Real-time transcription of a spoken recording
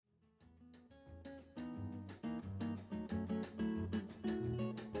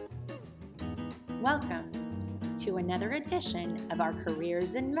Welcome to another edition of our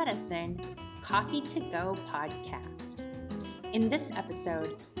Careers in Medicine Coffee to Go podcast. In this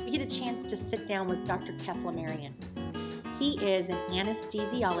episode, we get a chance to sit down with Dr. Keflemarian. He is an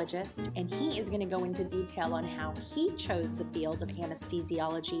anesthesiologist, and he is going to go into detail on how he chose the field of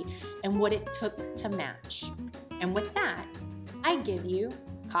anesthesiology and what it took to match. And with that, I give you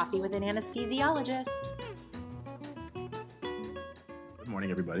Coffee with an Anesthesiologist. Good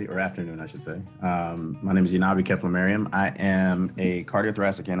morning, everybody, or afternoon, I should say. My name is Yanabi Keflemarian. I am a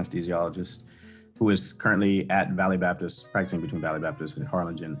cardiothoracic anesthesiologist who is currently at Valley Baptist, practicing between Valley Baptist in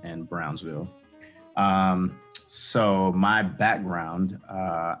Harlingen and Brownsville. So my background,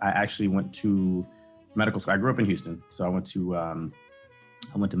 I actually went to medical school. I grew up in Houston, so I went to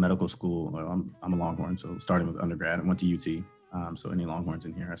medical school. Well, I'm a Longhorn, so starting with undergrad, I went to UT. So any Longhorns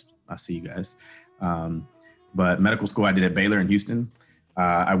in here, I see you guys. But medical school I did at Baylor in Houston.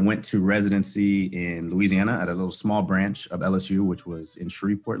 I went to residency in Louisiana at a little small branch of LSU, which was in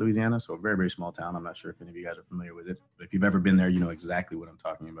Shreveport, Louisiana. So a very, very small town. I'm not sure if any of you guys are familiar with it, but if you've ever been there, you know exactly what I'm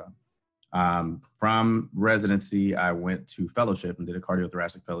talking about. From residency, I went to fellowship and did a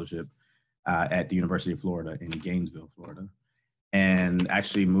cardiothoracic fellowship at the University of Florida in Gainesville, Florida, and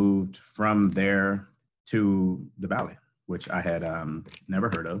actually moved from there to the Valley, which I had never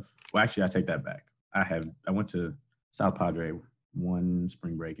heard of. Well, actually, I take that back. I went to South Padre one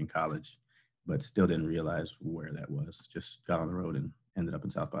spring break in college, but still didn't realize where that was. Just got on the road and ended up in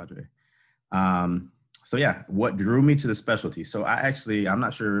South Padre. So yeah, what drew me to the specialty? So I'm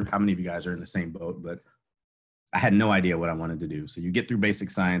not sure how many of you guys are in the same boat, but I had no idea what I wanted to do. So you get through basic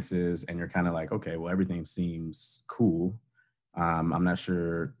sciences and you're kind of like, okay, well, everything seems cool. I'm not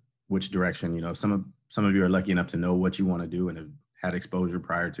sure which direction, some of you are lucky enough to know what you want to do and have had exposure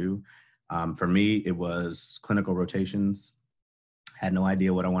prior to. For me, it was clinical rotations. Had no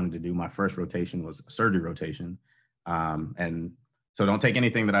idea what I wanted to do. My first rotation was a surgery rotation. And so don't take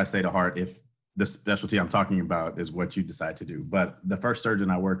anything that I say to heart if the specialty I'm talking about is what you decide to do. But the first surgeon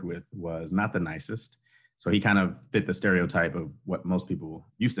I worked with was not the nicest. So he kind of fit the stereotype of what most people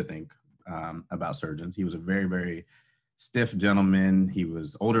used to think about surgeons. He was a very, very stiff gentleman. He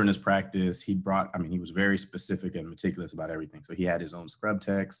was older in his practice. He was very specific and meticulous about everything. So he had his own scrub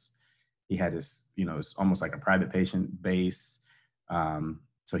techs. He had his, it's almost like a private patient base.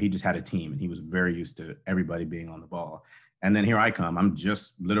 So he just had a team and he was very used to everybody being on the ball. And then here I come. I'm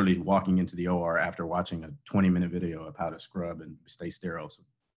just literally walking into the OR after watching a 20-minute video of how to scrub and stay sterile. So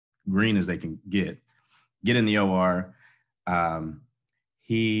green as they can get in the OR.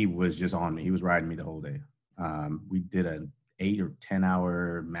 He was just on me. He was riding me the whole day. We did an 8 or 10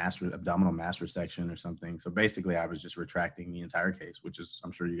 hour abdominal mass resection or something. So basically I was just retracting the entire case, which is,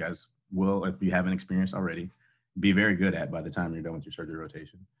 I'm sure you guys will, if you haven't experienced already, be very good at by the time you're done with your surgery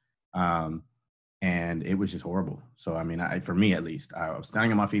rotation. And it was just horrible. So, for me, at least, I was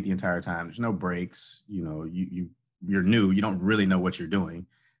standing on my feet the entire time. There's no breaks, you're new, you don't really know what you're doing.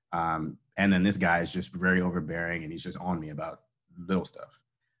 And then this guy is just very overbearing and he's just on me about little stuff.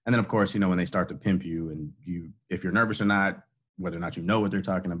 And then of course, when they start to pimp you and if you're nervous or not, whether or not you know what they're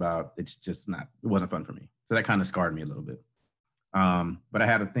talking about, it wasn't fun for me. So that kind of scarred me a little bit. But I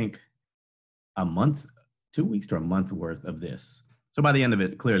had to think 2 weeks to a month worth of this. So by the end of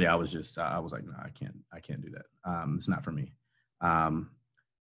it, clearly I was like, no, I can't do that. It's not for me.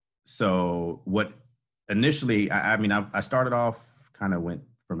 So what initially, I started off, kind of went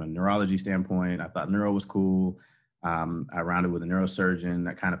from a neurology standpoint. I thought neuro was cool. I rounded with a neurosurgeon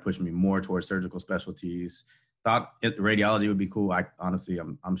that kind of pushed me more towards surgical specialties. Thought radiology would be cool. I'm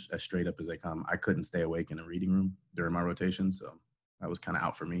as straight up as they come. I couldn't stay awake in a reading room during my rotation. So that was kind of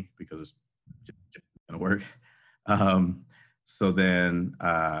out for me because it's just going to work. So then,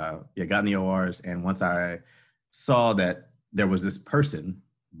 got in the ORs. And once I saw that there was this person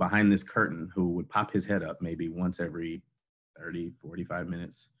behind this curtain who would pop his head up maybe once every 30, 45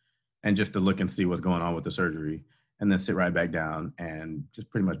 minutes and just to look and see what's going on with the surgery and then sit right back down and just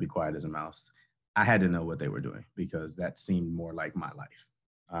pretty much be quiet as a mouse. I had to know what they were doing because that seemed more like my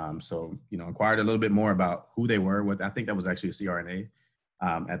life. So, inquired a little bit more about who they were. I think that was actually a CRNA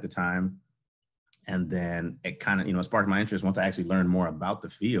at the time. And then it kind of, sparked my interest. Once I actually learned more about the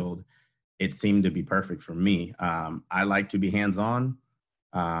field, it seemed to be perfect for me. I like to be hands-on,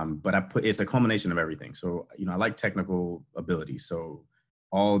 but it's a culmination of everything. So, I like technical ability. So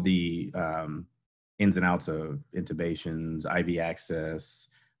all the ins and outs of intubations, IV access,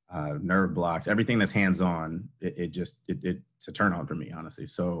 nerve blocks, everything that's hands-on, it's a turn on for me, honestly.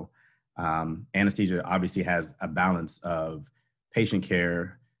 So anesthesia obviously has a balance of patient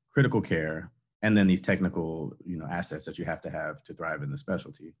care, critical care, and then these technical, assets that you have to thrive in the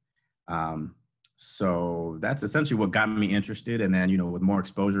specialty. So that's essentially what got me interested. And then, with more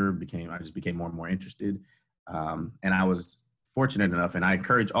exposure I just became more and more interested. And I was fortunate enough, and I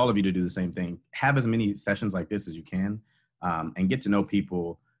encourage all of you to do the same thing. Have as many sessions like this as you can, and get to know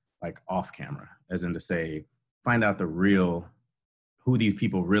people like off camera, as in to say, find out who these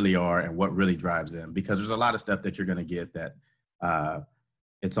people really are and what really drives them. Because there's a lot of stuff that you're going to get that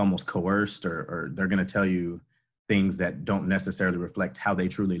it's almost coerced, or they're going to tell you things that don't necessarily reflect how they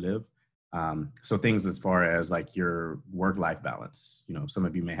truly live. So things as far as like your work-life balance, some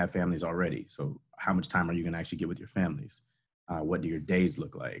of you may have families already. So how much time are you going to actually get with your families? What do your days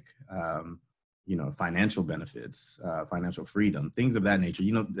look like? Financial benefits, financial freedom, things of that nature.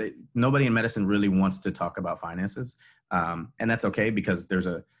 Nobody in medicine really wants to talk about finances. And that's okay, because there's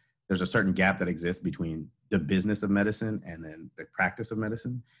a certain gap that exists between the business of medicine and then the practice of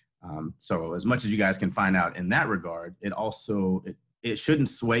medicine. So as much as you guys can find out in that regard, it shouldn't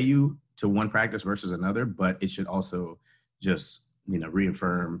sway you to one practice versus another, but it should also just,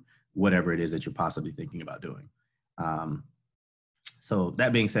 reaffirm whatever it is that you're possibly thinking about doing. So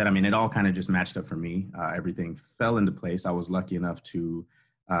that being said, it all kind of just matched up for me. Everything fell into place. I was lucky enough to,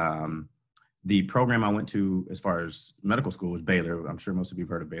 the program I went to as far as medical school was Baylor. I'm sure most of you have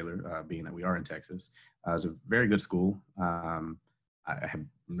heard of Baylor, being that we are in Texas. It was a very good school. I have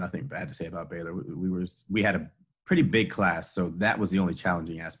nothing bad to say about Baylor. We had a pretty big class, so that was the only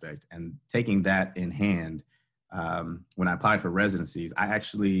challenging aspect. And taking that in hand, when I applied for residencies, I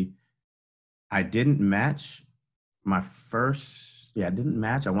didn't match my first. I didn't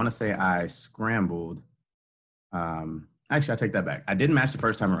match. I want to say I scrambled. Actually, I take that back. I didn't match the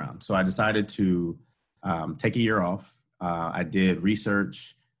first time around. So I decided to take a year off. I did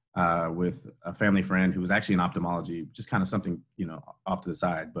research with a family friend who was actually in ophthalmology, just kind of something, off to the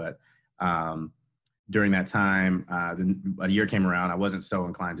side. But during that time, a year came around. I wasn't so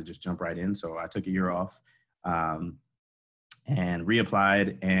inclined to just jump right in. So I took a year off and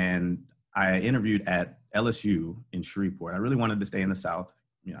reapplied. And I interviewed at LSU in Shreveport. I really wanted to stay in the South.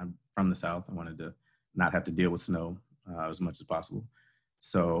 I'm from the South. I wanted to not have to deal with snow as much as possible.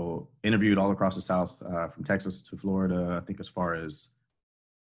 So interviewed all across the South, from Texas to Florida. I think as far as,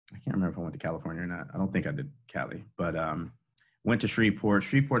 I can't remember if I went to California or not. I don't think I did Cali, but went to Shreveport.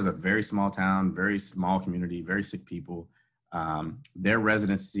 Shreveport is a very small town, very small community, very sick people. Their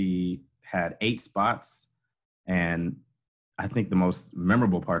residency had 8 spots. And I think the most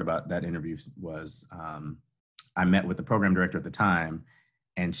memorable part about that interview was I met with the program director at the time,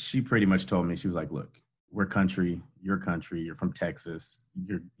 and she pretty much told me, she was like, look, we're country, you're from Texas.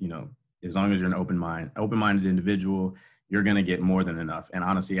 As long as you're an open-minded individual, you're going to get more than enough. And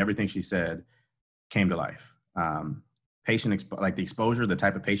honestly, everything she said came to life. The exposure, the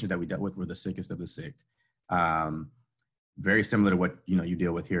type of patient that we dealt with were the sickest of the sick. Very similar to what, you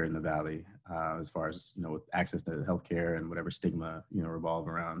deal with here in the Valley, as far as, with access to healthcare and whatever stigma, revolve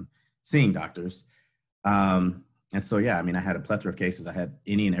around seeing doctors. And so, I had a plethora of cases. I had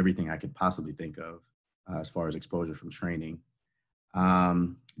any and everything I could possibly think of as far as exposure from training.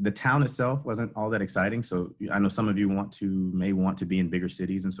 The town itself wasn't all that exciting. So I know some of you may want to be in bigger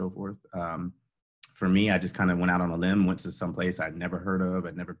cities and so forth. For me, I just kind of went out on a limb, went to some place I'd never heard of,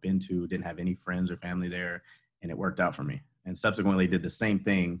 I'd never been to, didn't have any friends or family there, and it worked out for me. And subsequently did the same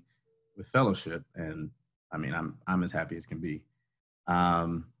thing with fellowship. And I'm as happy as can be.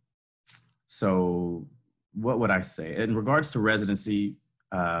 So what would I say? In regards to residency,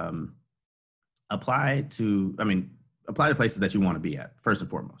 apply to places that you want to be at, first and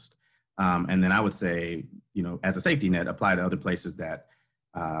foremost. And then I would say, as a safety net, apply to other places that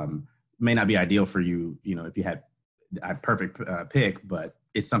may not be ideal for you, if you had a perfect pick, but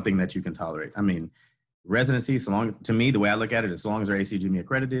it's something that you can tolerate. Residency, to me, the way I look at it is, as long as they're ACGME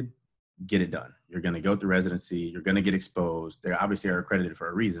accredited, get it done. You're going to go through residency. You're going to get exposed. They obviously are accredited for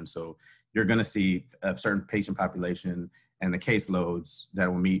a reason. So you're going to see a certain patient population and the caseloads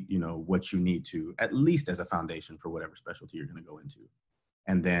that will meet, what you need to, at least as a foundation for whatever specialty you're going to go into.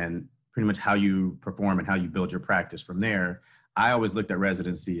 And then pretty much how you perform and how you build your practice from there. I always looked at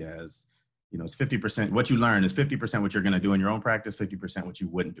residency as, it's 50%, what you learn is 50% what you're going to do in your own practice, 50% what you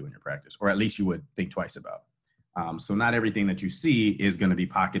wouldn't do in your practice, or at least you would think twice about. So not everything that you see is going to be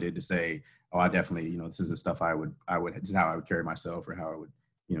pocketed to say, oh, I definitely, this is the stuff this is how I would carry myself, or how I would,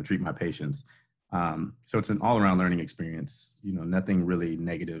 treat my patients. So it's an all-around learning experience, nothing really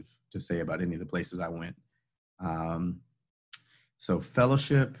negative to say about any of the places I went. So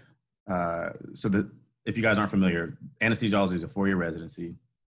fellowship, if you guys aren't familiar, anesthesiology is a 4-year residency.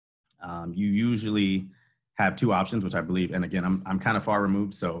 You usually have 2 options, which I believe, and again, I'm kind of far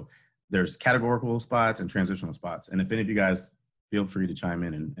removed. So there's categorical spots and transitional spots. And if any of you guys, feel free to chime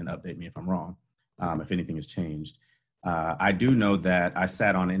in and update me if I'm wrong. if anything has changed. I do know that I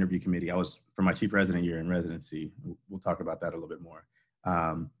sat on an interview committee. I was for my chief resident year in residency. We'll talk about that a little bit more.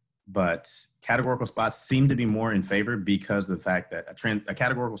 But categorical spots seem to be more in favor because of the fact that a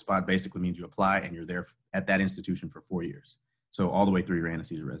categorical spot basically means you apply and you're there at that institution for 4 years. So all the way through your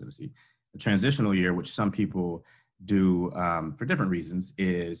anesthesia residency. The transitional year, which some people do for different reasons,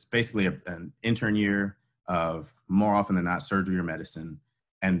 is basically an intern year of more often than not surgery or medicine.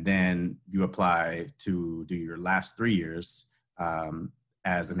 And then you apply to do your last 3 years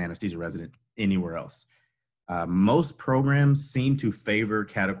as an anesthesia resident anywhere else. Most programs seem to favor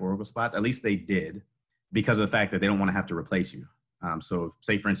categorical spots, at least they did, because of the fact that they don't want to have to replace you. So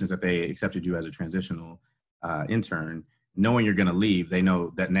say, for instance, if they accepted you as a transitional intern, knowing you're going to leave, they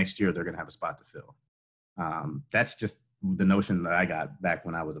know that next year they're going to have a spot to fill. That's just the notion that I got back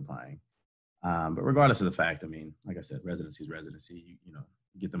when I was applying. But regardless of the fact, I mean, like I said, residency is residency. You know,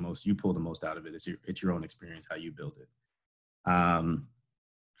 get the most, you pull the most out of it. It's your own experience, how you build it.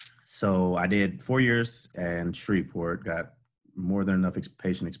 So I did 4 years in Shreveport, got more than enough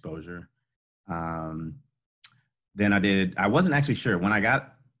patient exposure. Then I wasn't actually sure when I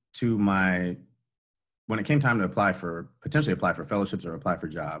got to when it came time to potentially apply for fellowships or apply for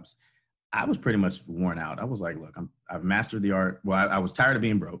jobs, I was pretty much worn out. I was like, look, I've mastered the art. Well, I was tired of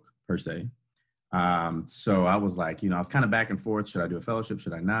being broke per se. So I was like, I was kind of back and forth. Should I do a fellowship?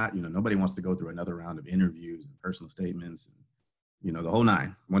 Should I not? Nobody wants to go through another round of interviews and personal statements and, the whole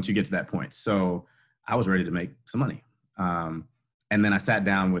nine once you get to that point. So I was ready to make some money. And then I sat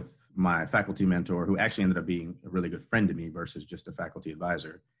down with my faculty mentor, who actually ended up being a really good friend to me versus just a faculty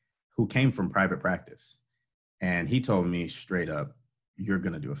advisor, who came from private practice. And he told me straight up, you're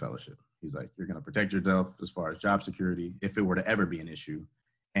going to do a fellowship. He's like, you're going to protect yourself as far as job security, if it were to ever be an issue.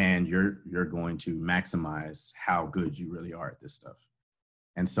 And you're going to maximize how good you really are at this stuff.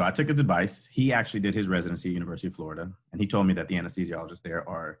 And so I took his advice. He actually did his residency at University of Florida. And he told me that the anesthesiologists there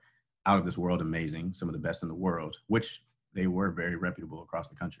are out of this world amazing, some of the best in the world, which they were very reputable across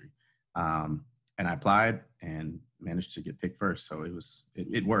the country. And I applied and managed to get picked first. So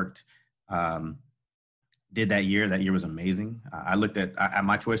it worked. Did that year. That year was amazing. I looked at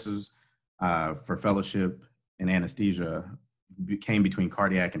my choices for fellowship in anesthesia came between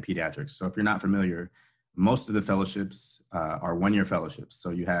cardiac and pediatrics. So if you're not familiar, most of the fellowships are 1-year fellowships. So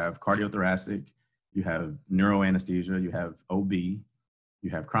you have cardiothoracic, you have neuroanesthesia, you have OB, you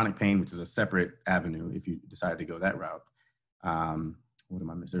have chronic pain, which is a separate avenue if you decide to go that route. What am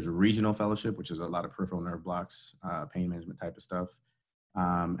I missing? There's a regional fellowship, which is a lot of peripheral nerve blocks, pain management type of stuff.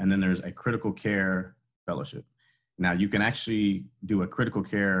 And then there's a critical care fellowship. Now you can actually do a critical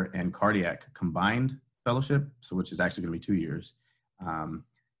care and cardiac combined fellowship, so which is actually going to be 2 years,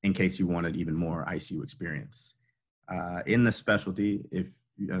 in case you wanted even more ICU experience. In the specialty, as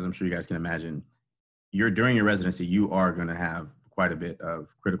I'm sure you guys can imagine, during your residency, you are going to have quite a bit of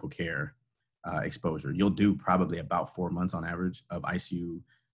critical care exposure. You'll do probably about 4 months on average of ICU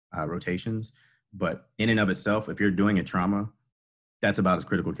rotations, but in and of itself, if you're doing a trauma, that's about as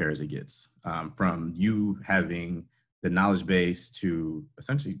critical care as it gets. From you having the knowledge base to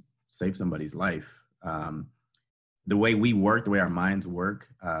essentially save somebody's life. The way we work, the way our minds work,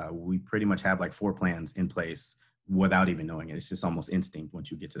 we pretty much have like 4 plans in place without even knowing it. It's just almost instinct once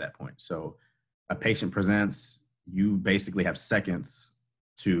you get to that point. So a patient presents, you basically have seconds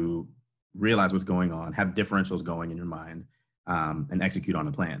to realize what's going on, have differentials going in your mind, and execute on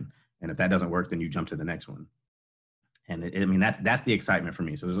a plan. And if that doesn't work, then you jump to the next one. And that's the excitement for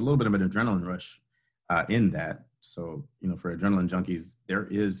me. So there's a little bit of an adrenaline rush in that. So, for adrenaline junkies, there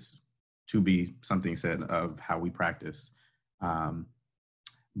is to be something said of how we practice. Let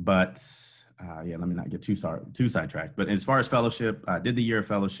me not get too sidetracked. But as far as fellowship, I did the year of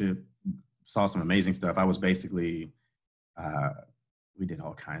fellowship, saw some amazing stuff. I was basically, we did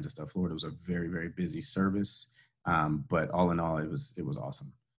all kinds of stuff. Florida was a very, very busy service. But all in all, it was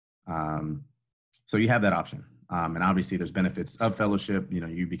awesome. So you have that option. And obviously there's benefits of fellowship.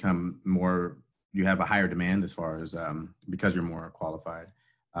 You become you have a higher demand as far as, because you're more qualified.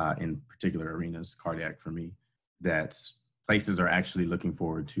 In particular arenas, cardiac for me, that places are actually looking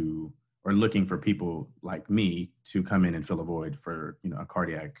forward to or looking for people like me to come in and fill a void for, a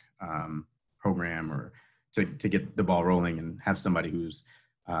cardiac program or to get the ball rolling and have somebody who's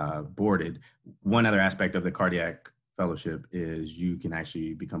boarded. One other aspect of the cardiac fellowship is you can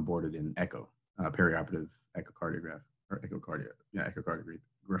actually become boarded in echo, perioperative echocardiography,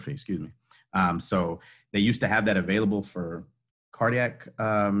 excuse me. So they used to have that available for cardiac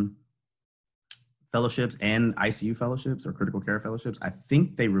fellowships and ICU fellowships or critical care fellowships. I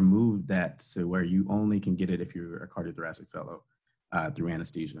think they removed that to where you only can get it if you're a cardiothoracic fellow through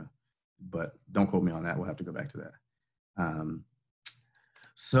anesthesia. but don't quote me on that. We'll have to go back to that.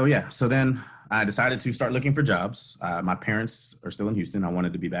 So then I decided to start looking for jobs. My parents are still in Houston. I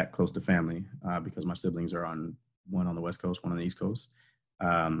wanted to be back close to family because my siblings are one on the West Coast, one on the East Coast.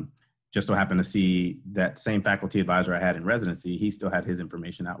 Just so happened to see that same faculty advisor I had in residency. He still had his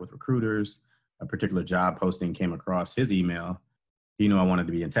information out with recruiters. A particular job posting came across his email. He knew I wanted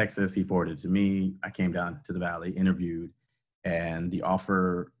to be in Texas. He forwarded it to me. I came down to the Valley, interviewed, and the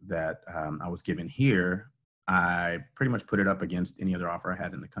offer that I was given here, I pretty much put it up against any other offer I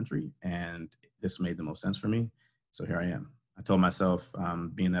had in the country, and this made the most sense for me. So here I am. I told myself,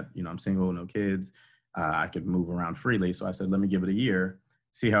 being that, I'm single, no kids, I could move around freely. So I said, let me give it a year,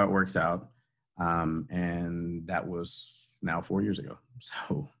 see how it works out. And that was now 4 years ago.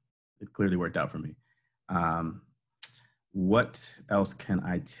 So it clearly worked out for me. What else can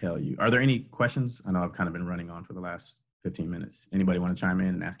I tell you? Are there any questions? I know I've kind of been running on for the last 15 minutes. Anybody want to chime in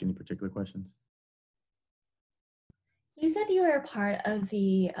and ask any particular questions? You said you were a part of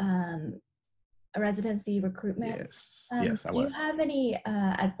the residency recruitment. Yes, I was. Do you have any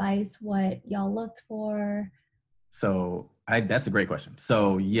advice what y'all looked for? So that's a great question.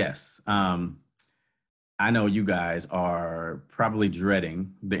 So yes, I know you guys are probably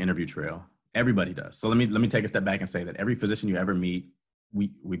dreading the interview trail. Everybody does. So let me take a step back and say that every physician you ever meet,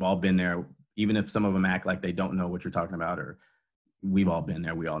 we've all been there. Even if some of them act like they don't know what you're talking about, or we've all been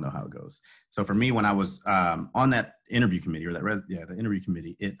there. We all know how it goes. So for me, when I was on that interview committee, or the interview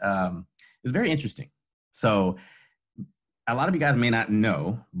committee, it is very interesting. So a lot of you guys may not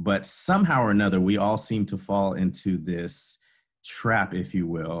know, but somehow or another, we all seem to fall into this trap, if you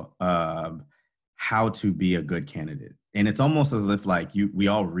will, of how to be a good candidate. And it's almost as if we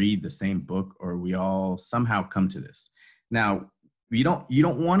all read the same book, or we all somehow come to this. Now, you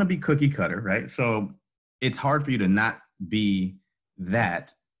don't want to be cookie cutter, right? So it's hard for you to not be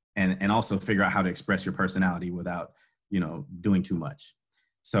that and also figure out how to express your personality without, doing too much.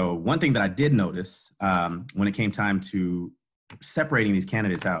 So one thing that I did notice when it came time to separating these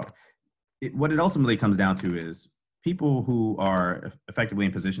candidates out, what it ultimately comes down to is people who are effectively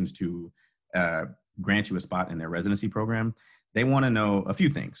in positions to grant you a spot in their residency program. They want to know a few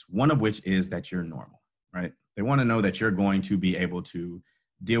things, one of which is that you're normal, right? They want to know that you're going to be able to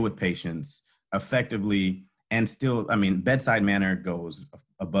deal with patients effectively and still, bedside manner goes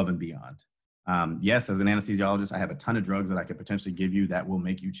above and beyond. Yes, as an anesthesiologist, I have a ton of drugs that I could potentially give you that will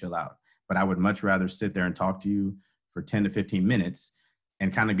make you chill out. But I would much rather sit there and talk to you for 10 to 15 minutes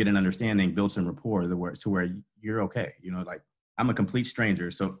and kind of get an understanding, build some rapport to where you're okay. I'm a complete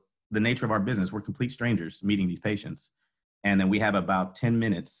stranger. So the nature of our business, we're complete strangers meeting these patients. And then we have about 10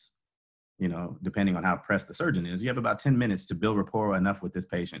 minutes, depending on how pressed the surgeon is, you have about 10 minutes to build rapport enough with this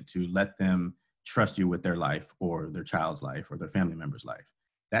patient to let them trust you with their life or their child's life or their family member's life.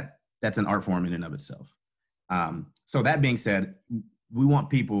 That's an art form in and of itself. So that being said, we would want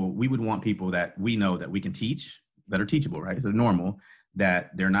people that we know that we can teach, that are teachable, right? They're normal,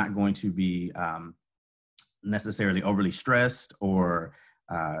 that they're not going to be necessarily overly stressed or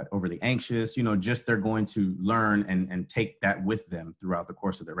overly anxious, just they're going to learn and take that with them throughout the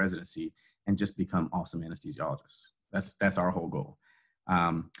course of their residency and just become awesome anesthesiologists. That's our whole goal.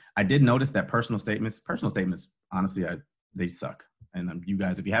 I did notice that personal statements, honestly, they suck. And you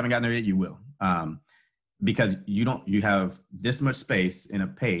guys, if you haven't gotten there yet, you will. Because you have this much space in a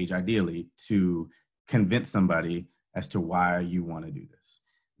page, ideally, to convince somebody as to why you want to do this.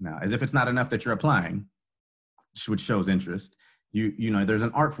 Now, as if it's not enough that you're applying, which shows interest, there's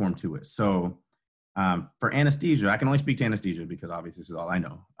an art form to it. So for anesthesia, I can only speak to anesthesia because obviously this is all I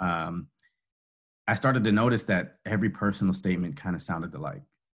know. I started to notice that every personal statement kind of sounded alike.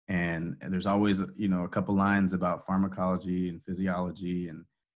 And there's always, a couple lines about pharmacology and physiology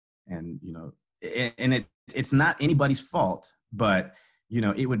and it's not anybody's fault, but,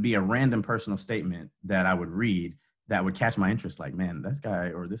 it would be a random personal statement that I would read that would catch my interest. Like, man, this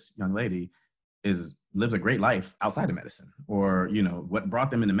guy or this young lady lives a great life outside of medicine, or, what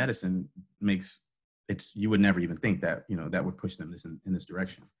brought them into medicine you would never even think that, that would push them in this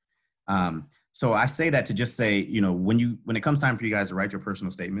direction. So I say that to just say, when it comes time for you guys to write your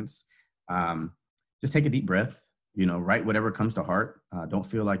personal statements, just take a deep breath, write whatever comes to heart. Don't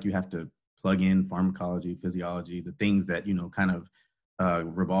feel like you have to plug in pharmacology, physiology, the things that, kind of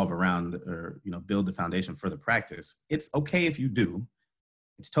revolve around or, build the foundation for the practice. It's okay if you do.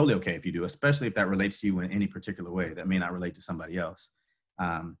 It's totally okay if you do, especially if that relates to you in any particular way that may not relate to somebody else.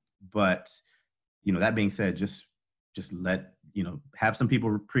 But, that being said, just let, have some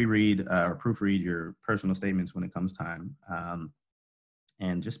people pre-read or proofread your personal statements when it comes time.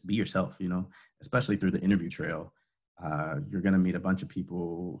 And just be yourself, especially through the interview trail. You're going to meet a bunch of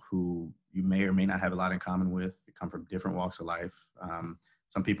people who you may or may not have a lot in common with. They come from different walks of life.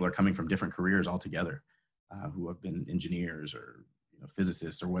 Some people are coming from different careers altogether, who have been engineers or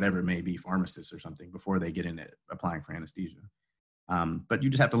physicists or whatever it may be, pharmacists or something, before they get into applying for anesthesia. But you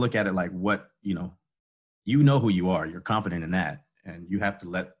just have to look at it like what, you know who you are, you're confident in that. And you have to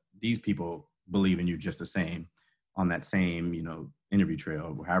let these people believe in you just the same on that same, interview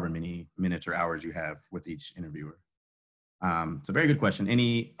trail, however many minutes or hours you have with each interviewer. It's a very good question.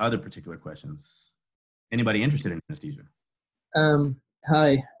 Any other particular questions? Anybody interested in anesthesia?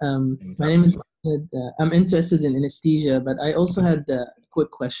 Hi, my name is Ahmed. I'm interested in anesthesia, but I also had a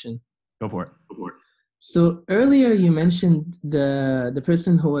quick question. Go for it. So earlier you mentioned the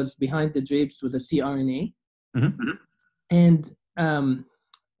person who was behind the drapes was a CRNA. Mm-hmm. And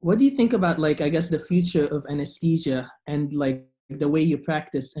what do you think about, like, I guess the future of anesthesia and like the way you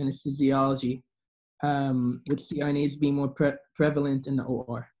practice anesthesiology, with CRNAs being more prevalent in the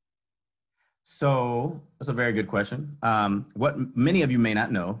OR? So that's a very good question. What many of you may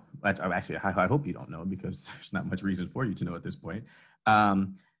not know, actually, I hope you don't know, because there's not much reason for you to know at this point.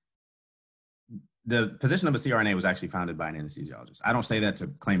 The position of a CRNA was actually founded by an anesthesiologist. I don't say that to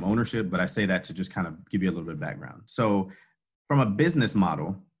claim ownership, but I say that to just kind of give you a little bit of background. So from a business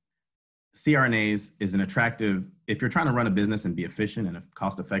model, CRNAs is an attractive, if you're trying to run a business and be efficient and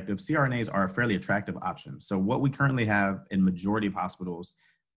cost effective, CRNAs are a fairly attractive option. So what we currently have in majority of hospitals,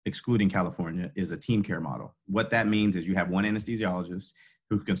 excluding California, is a team care model. What that means is you have one anesthesiologist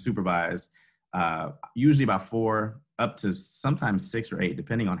who can supervise usually about 4 up to sometimes 6 or 8,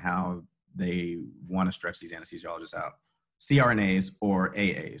 depending on how they want to stretch these anesthesiologists out, CRNAs or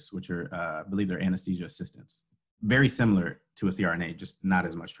AAs, which are, I believe they're anesthesia assistants. Very similar to a CRNA, just not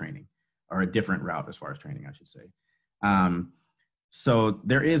as much training, or a different route as far as training, I should say. So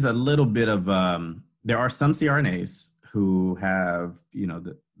there is a little bit of, there are some CRNAs who have,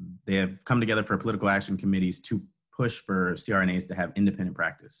 they have come together for political action committees to push for CRNAs to have independent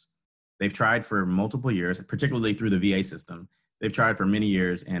practice. They've tried for multiple years, particularly through the VA system. They've tried for many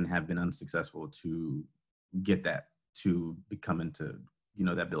years and have been unsuccessful to get that to become into,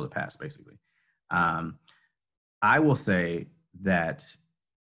 that bill to pass, basically. I will say that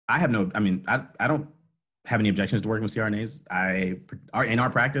I don't have any objections to working with CRNAs. In our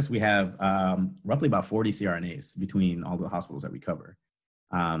practice, we have roughly about 40 CRNAs between all the hospitals that we cover.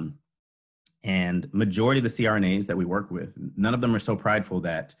 And majority of the CRNAs that we work with, none of them are so prideful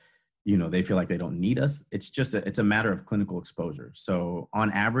that, they feel like they don't need us. It's just it's a matter of clinical exposure. So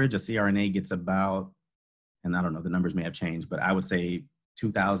on average, a CRNA gets about, and I don't know, the numbers may have changed, but I would say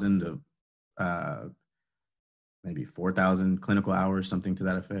 2,000 to maybe 4,000 clinical hours, something to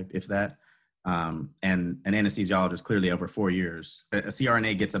that effect, if that. And an anesthesiologist, clearly over 4 years, a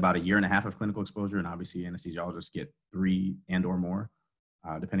CRNA gets about 1.5 years of clinical exposure, and obviously anesthesiologists get 3 and or more,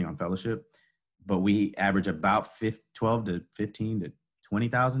 depending on fellowship. But we average about 12 to 15 to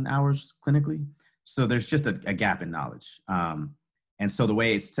 20,000 hours clinically. So there's just a gap in knowledge. And so the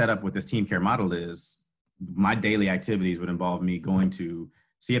way it's set up with this team care model is my daily activities would involve me going to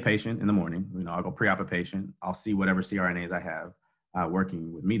see a patient in the morning. I'll go pre-op a patient. I'll see whatever CRNAs I have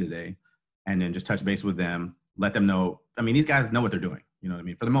working with me today, and then just touch base with them, let them know. I mean, these guys know what they're doing. You know what I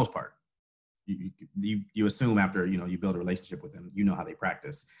mean? For the most part, you assume after, you build a relationship with them, how they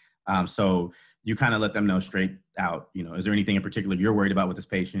practice. So you kind of let them know straight out, is there anything in particular you're worried about with this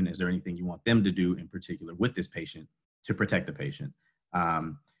patient? Is there anything you want them to do in particular with this patient to protect the patient?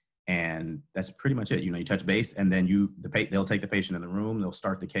 And that's pretty much it. You touch base, and then they'll take the patient in the room. They'll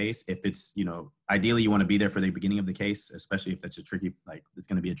start the case. If it's, ideally you want to be there for the beginning of the case, especially if that's it's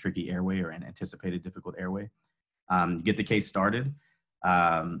going to be a tricky airway or an anticipated difficult airway. You get the case started.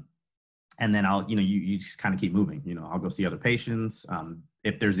 And then you just kind of keep moving. I'll go see other patients.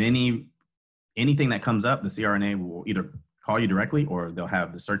 If there's anything that comes up, the CRNA will either call you directly, or they'll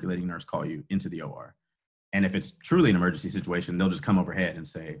have the circulating nurse call you into the OR. And if it's truly an emergency situation, they'll just come overhead and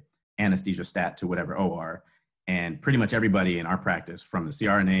say anesthesia stat to whatever OR. And pretty much everybody in our practice, from the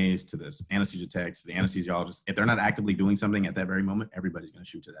CRNAs to the anesthesia techs, to the anesthesiologists, if they're not actively doing something at that very moment, everybody's going to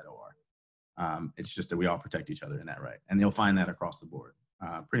shoot to that OR. It's just that we all protect each other in that, right? And they'll find that across the board,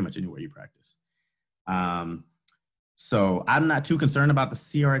 pretty much anywhere you practice. So I'm not too concerned about the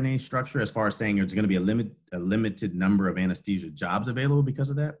CRNA structure as far as saying there's going to be a limited number of anesthesia jobs available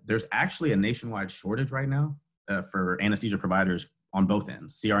because of that. There's actually a nationwide shortage right now for anesthesia providers on both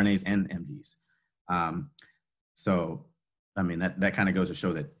ends, CRNAs and MDs. So, I mean, that kind of goes to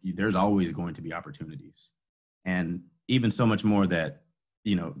show that there's always going to be opportunities. And even so much more that,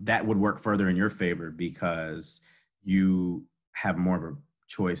 that would work further in your favor because you have more of a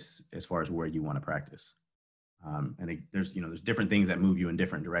choice as far as where you want to practice. There's different things that move you in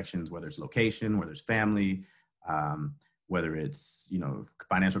different directions, whether it's location, whether it's family, whether it's,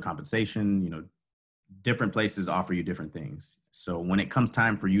 financial compensation, different places offer you different things. So when it comes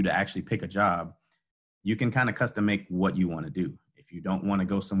time for you to actually pick a job, you can kind of custom make what you want to do. If you don't want to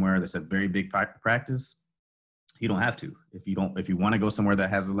go somewhere that's a very big practice, you don't have to. If you want to go somewhere that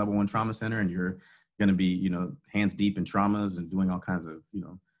has a level 1 trauma center and you're going to be, hands deep in traumas and doing all kinds of,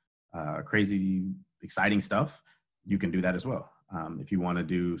 crazy, exciting stuff, you can do that as well. If you want to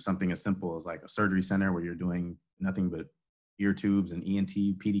do something as simple as like a surgery center where you're doing nothing but ear tubes and ENT,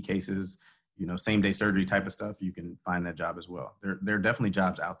 PD cases, same day surgery type of stuff, you can find that job as well. There are definitely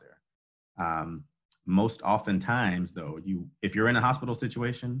jobs out there. Most oftentimes though, if you're in a hospital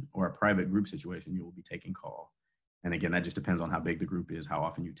situation or a private group situation, you will be taking call. And again, that just depends on how big the group is, how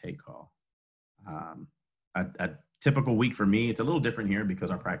often you take call. A typical week for me, it's a little different here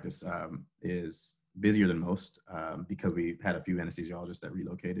because our practice is busier than most because we had a few anesthesiologists that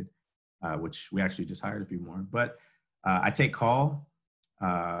relocated, which we actually just hired a few more. But I take call.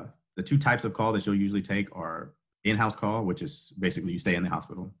 The 2 types of call that you'll usually take are in-house call, which is basically you stay in the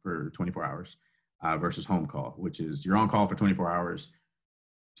hospital for 24 hours, versus home call, which is you're on call for 24 hours.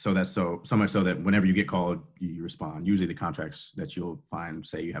 So that's so much so that whenever you get called, you respond. Usually the contracts that you'll find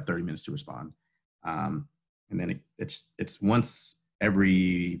say you have 30 minutes to respond. And then it's once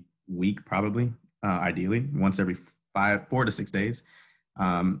every week, probably, ideally, once every 4 to 6 days.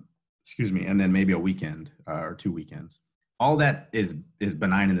 And then maybe a weekend or 2 weekends. All that is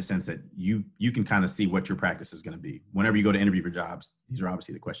benign in the sense that you can kind of see what your practice is going to be. Whenever you go to interview for jobs, these are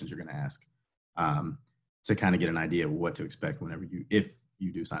obviously the questions you're going to ask to kind of get an idea of what to expect if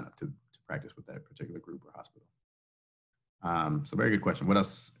you do sign up to practice with that particular group or hospital. So very good question. What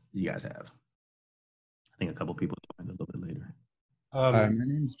else do you guys have? I think a couple people joined a little bit later. Hi, my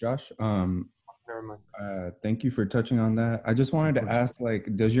name's Josh. Never mind. Thank you for touching on that. I just wanted to ask,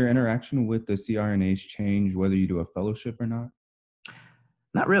 does your interaction with the CRNAs change whether you do a fellowship or not?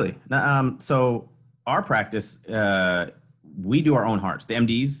 Not really. So our practice, we do our own hearts. The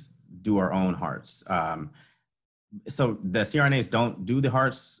MDs do our own hearts. So the CRNAs don't do the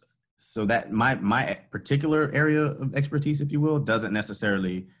hearts. So that my particular area of expertise, if you will, doesn't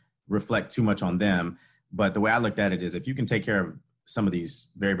necessarily reflect too much on them. But the way I looked at it is if you can take care of some of these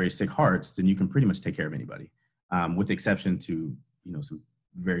very, very sick hearts, then you can pretty much take care of anybody, with the exception to, some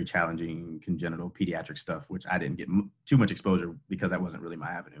very challenging congenital pediatric stuff, which I didn't get too much exposure because that wasn't really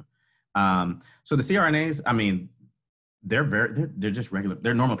my avenue. So the CRNAs, I mean, they're just regular,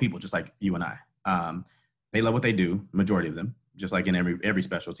 they're normal people, just like you and I. They love what they do, majority of them, just like in every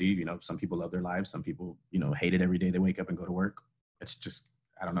specialty. Some people love their lives. Some people, hate it every day they wake up and go to work. It's just,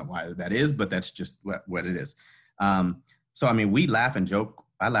 I don't know why that is, but that's just what it is. So, I mean, we laugh and joke.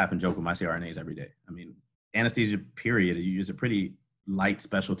 I laugh and joke with my CRNAs every day. I mean, anesthesia period is a pretty light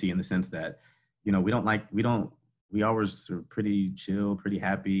specialty in the sense that, we always are pretty chill, pretty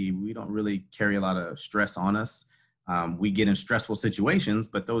happy. We don't really carry a lot of stress on us. We get in stressful situations,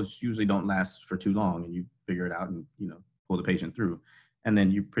 but those usually don't last for too long, and you figure it out and, pull the patient through, and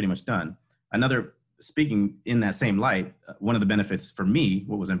then you're pretty much done. Speaking in that same light, one of the benefits for me,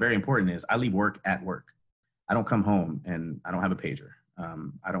 what was very important is I leave work at work. I don't come home and I don't have a pager.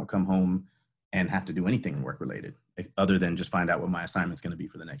 I don't come home and have to do anything work related other than just find out what my assignment's going to be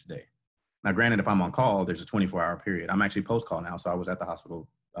for the next day. Now, granted, if I'm on call, there's a 24-hour period. I'm actually post-call now, so I was at the hospital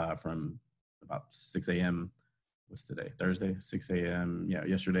from about 6 a.m. What's today? Thursday, 6 a.m. Yeah,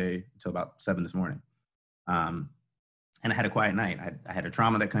 yesterday until about 7 this morning. And I had a quiet night. I had a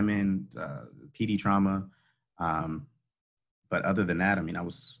trauma that come in, PD trauma. But other than that, I mean, I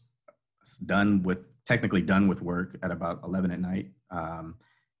was technically done with work at about 11 at night.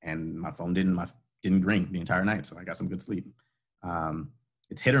 And my phone didn't ring the entire night. So I got some good sleep.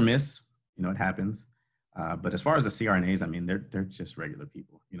 It's hit or miss, it happens. But as far as the CRNAs, I mean, they're just regular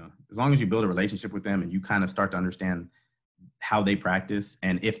people, as long as you build a relationship with them and you kind of start to understand how they practice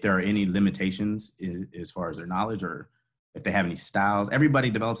and if there are any limitations as far as their knowledge or if they have any styles. Everybody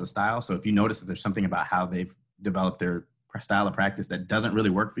develops a style. So if you notice that there's something about how they've developed their style of practice that doesn't really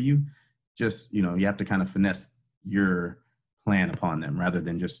work for you, just, you have to kind of finesse your plan upon them rather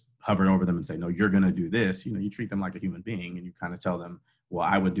than just hover over them and say, no, you're going to do this. You treat them like a human being and you kind of tell them, well,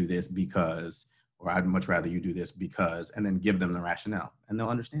 I would do this because, or I'd much rather you do this because, and then give them the rationale and they'll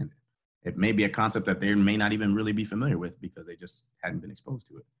understand it. It may be a concept that they may not even really be familiar with because they just hadn't been exposed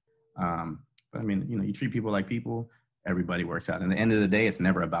to it. But I mean, you treat people like people, everybody works out. And at the end of the day, it's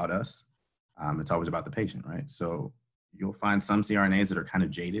never about us. It's always about the patient, right? So you'll find some CRNAs that are kind of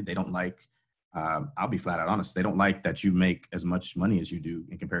jaded. They don't like, I'll be flat out honest, they don't like that you make as much money as you do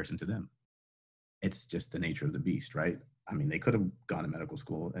in comparison to them. it's just the nature of the beast, right? I mean, they could have gone to medical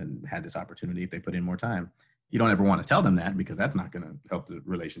school and had this opportunity if they put in more time. You don't ever want to tell them that because that's not going to help the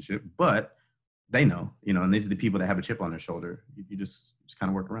relationship, but they know, and these are the people that have a chip on their shoulder. You just kind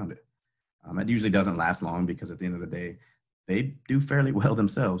of work around it. It usually doesn't last long because at the end of the day, they do fairly well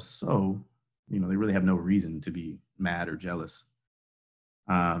themselves. So, they really have no reason to be mad or jealous.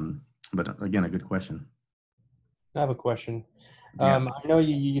 But again, a good question. I have a question. Yeah. I know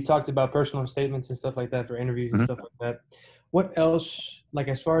you talked about personal statements and stuff like that for interviews and stuff like that. What else, like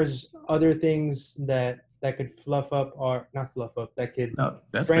as far as other things that could fluff up or not fluff up, that could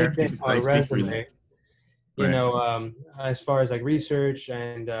that's fair. strengthen our resume, as far as like research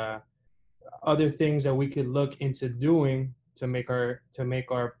and other things that we could look into doing to make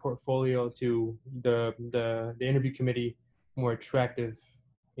our portfolio to the interview committee more attractive,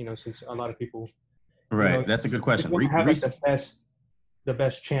 since a lot of people That's a good question. Have like the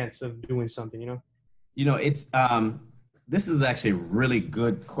best chance of doing something, it's this is actually a really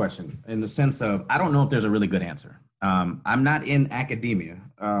good question in the sense of I don't know if there's a really good answer. I'm not in academia,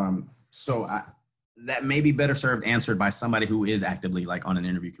 so that may be better served answered by somebody who is actively like on an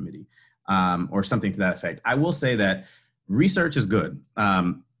interview committee, or something to that effect. I will say that research is good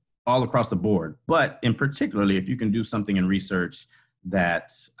all across the board, but in particularly if you can do something in research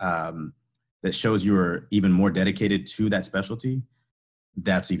that that shows you're even more dedicated to that specialty,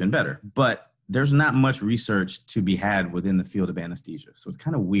 that's even better. But there's not much research to be had within the field of anesthesia. So it's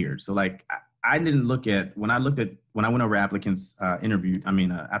kind of weird. So like I didn't look at, when I went over applicants'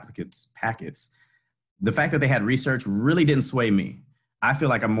 applicants' packets, the fact that they had research really didn't sway me. I feel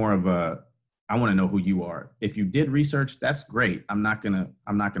like I'm more of I want to know who you are. If you did research, that's great. I'm not gonna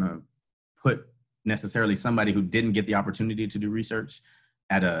put necessarily somebody who didn't get the opportunity to do research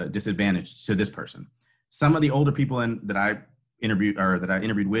at a disadvantage to this person. Some of the older people that I interviewed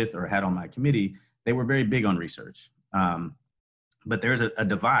with or had on my committee, they were very big on research. But there's a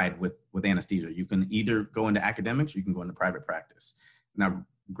divide with anesthesia. You can either go into academics, or you can go into private practice. Now,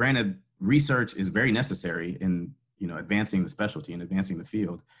 granted, research is very necessary in advancing the specialty and advancing the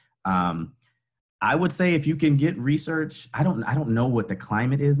field. I would say if you can get research, I don't know what the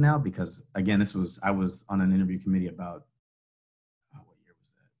climate is now because again, I was on an interview committee about what year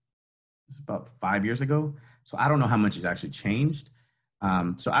was that? It was about 5 years ago. So I don't know how much has actually changed.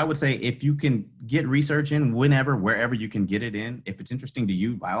 So I would say if you can get research in wherever you can get it in, if it's interesting to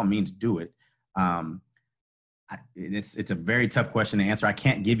you, by all means do it. It's a very tough question to answer. I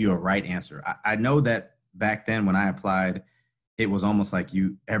can't give you a right answer. I know that back then when I applied, it was almost like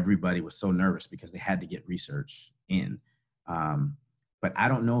everybody was so nervous because they had to get research in. But I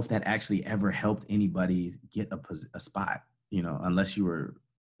don't know if that actually ever helped anybody get a spot, unless you were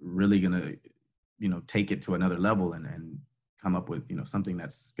really going to, take it to another level and come up with, something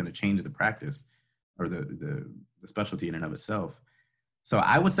that's going to change the practice or the specialty in and of itself. So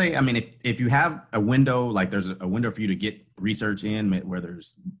I would say, if you have a window, like there's a window for you to get research in where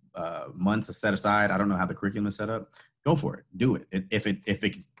there's months set aside. I don't know how the curriculum is set up. Go for it. Do it. If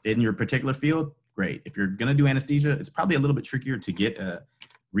it's in your particular field, great. If you're going to do anesthesia, it's probably a little bit trickier to get a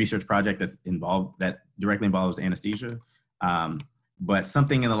research project that directly involves anesthesia. But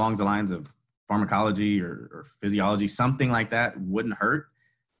something along the lines of pharmacology or physiology, something like that wouldn't hurt.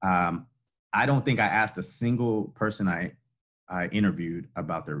 I don't think I asked a single person I interviewed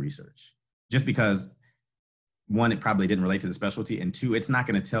about their research, just because one, it probably didn't relate to the specialty, and two, it's not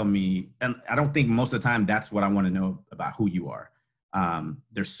going to tell me, and I don't think most of the time that's what I want to know about who you are.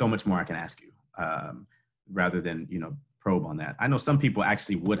 There's so much more I can ask you rather than, probe on that. I know some people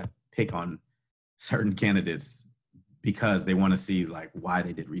actually would pick on certain candidates because they want to see like why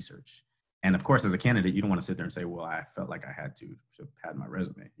they did research. And of course, as a candidate, you don't want to sit there and say, well, I felt like I had to pad my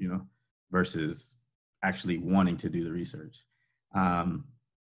resume, versus actually wanting to do the research.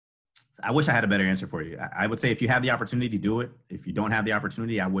 I wish I had a better answer for you. I would say if you have the opportunity, do it. If you don't have the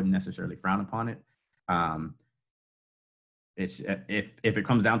opportunity, I wouldn't necessarily frown upon it. It's if it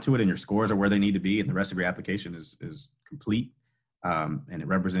comes down to it and your scores are where they need to be and the rest of your application is complete and it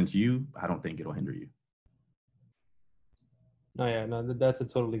represents you, I don't think it'll hinder you. That's a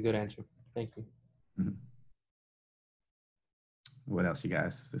totally good answer. Thank you. Mm-hmm. What else, you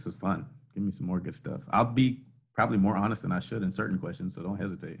guys? This is fun. Give me some more good stuff. I'll be probably more honest than I should in certain questions, so don't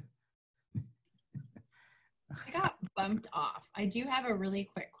hesitate. I got bumped off. I do have a really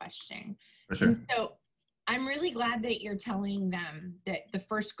quick question. For sure. And so I'm really glad that you're telling them that the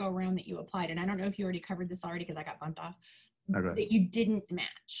first go around that you applied, and I don't know if you already covered this already because I got bumped off, that you didn't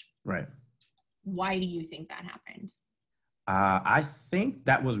match. Right. Why do you think that happened? I think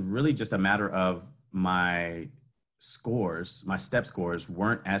that was really just a matter of my scores, my step scores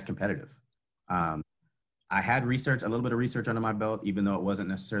weren't as competitive. I had a little bit of research under my belt, even though it wasn't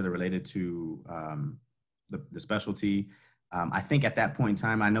necessarily related to the specialty. I think at that point in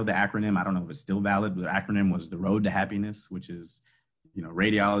time, I know the acronym, I don't know if it's still valid, but the acronym was the Road to Happiness, which is,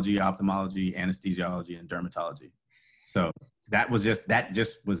 radiology, ophthalmology, anesthesiology, and dermatology. So that would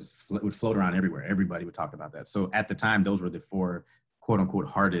float around everywhere. Everybody would talk about that. So at the time, those were the 4 quote unquote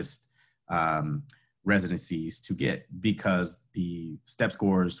hardest residencies to get, because the step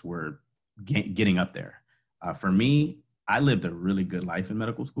scores were getting up there. For me, I lived a really good life in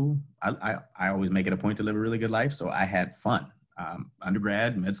medical school. I always make it a point to live a really good life. So I had fun.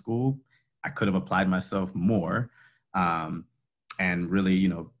 Undergrad, med school, I could have applied myself more and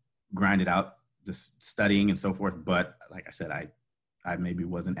really, grinded out just studying and so forth. But like I said, I maybe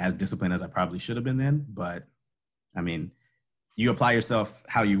wasn't as disciplined as I probably should have been then. But I mean, you apply yourself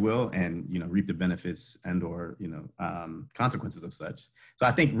how you will and, reap the benefits and or, consequences of such. So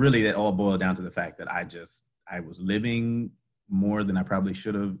I think really that all boiled down to the fact that I was living more than I probably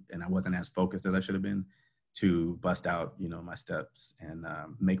should have, and I wasn't as focused as I should have been to bust out, my steps and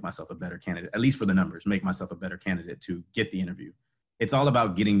make myself a better candidate, at least for the numbers, make myself a better candidate to get the interview. It's all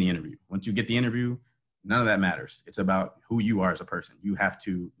about getting the interview. Once you get the interview, none of that matters. It's about who you are as a person. You have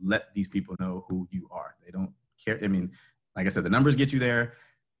to let these people know who you are. They don't care. I mean, like I said, the numbers get you there.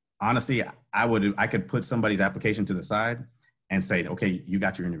 Honestly, I could put somebody's application to the side and say, okay, you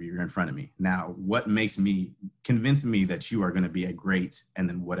got your interview, you're in front of me. Now, what convince me that you are going to be a great, and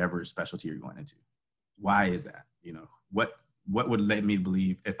then whatever specialty you're going into? Why is that? What would let me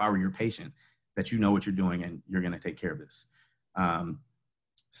believe, if I were your patient, that you know what you're doing and you're going to take care of this?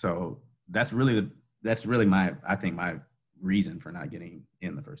 So that's really my reason for not getting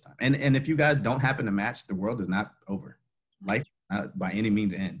in the first time. And if you guys don't happen to match, the world is not over. Life not by any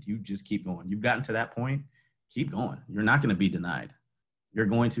means end. You just keep going. You've gotten to that point, keep going. You're not going to be denied. You're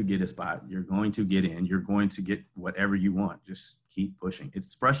going to get a spot. You're going to get in. You're going to get whatever you want. Just keep pushing.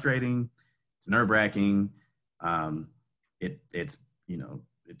 It's frustrating. It's nerve-wracking.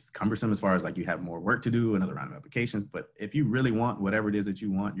 It's cumbersome as far as like you have more work to do, another round of applications. But if you really want whatever it is that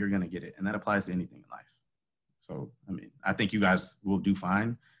you want, you're going to get it. And that applies to anything in life. So, I mean, I think you guys will do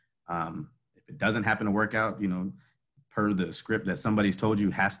fine. If it doesn't happen to work out, per the script that somebody's told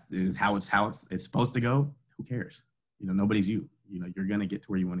you is how it's supposed to go, who cares? Nobody's you. You're going to get to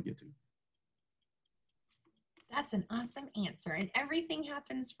where you want to get to. That's an awesome answer. And everything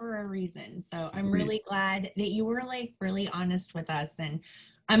happens for a reason. So I'm really glad that you were really honest with us. And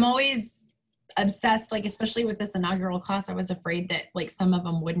I'm always obsessed, especially with this inaugural class, I was afraid that some of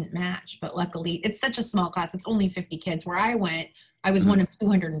them wouldn't match, but luckily it's such a small class. It's only 50 kids. Where I went, I was one of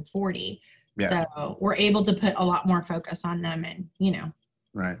 240. Yeah. So we're able to put a lot more focus on them and,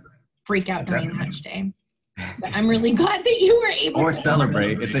 right. freak out during match day. But I'm really glad that you were able to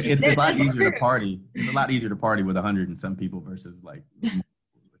celebrate. It's a lot easier to party. It's a lot easier to party with 100 and some people versus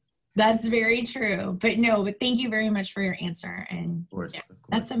That's very true. But thank you very much for your answer. And of course.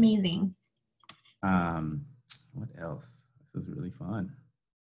 That's amazing. What else? This is really fun.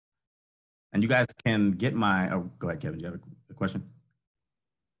 And you guys can get go ahead, Kevin. Do you have a question?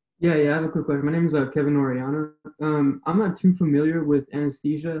 Yeah, I have a quick question. My name is Kevin Oriana. I'm not too familiar with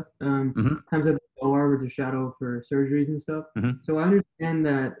anesthesia. Times I've been to OR with a shadow for surgeries and stuff. So I understand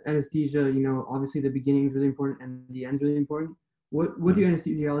that anesthesia, obviously the beginning is really important and the end is really important. What do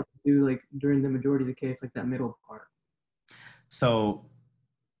anesthesiologists do during the majority of the case, that middle part? So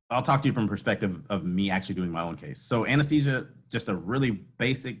I'll talk to you from the perspective of me actually doing my own case. So anesthesia, just a really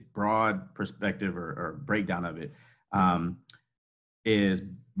basic, broad perspective or breakdown of it, is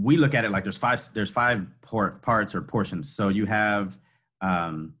we look at it like there's five parts or portions. So you have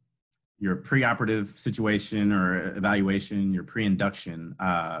your preoperative situation or evaluation, your pre-induction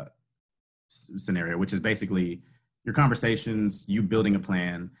scenario, which is basically your conversations, you building a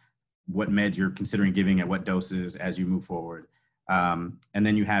plan, what meds you're considering giving at what doses as you move forward. And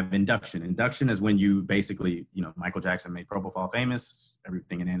then you have induction. Induction is when you basically, Michael Jackson made propofol famous.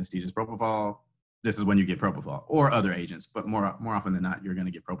 Everything in anesthesia is propofol. This is when you get propofol or other agents, but more often than not, you're going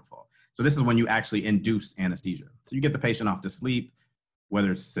to get propofol. So this is when you actually induce anesthesia. So you get the patient off to sleep,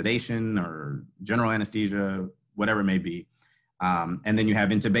 whether it's sedation or general anesthesia, whatever it may be. And then you have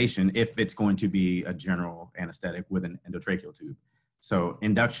intubation if it's going to be a general anesthetic with an endotracheal tube. So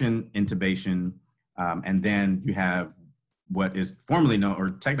induction, intubation, and then you have what is formally known or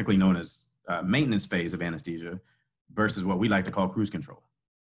technically known as maintenance phase of anesthesia versus what we like to call cruise control.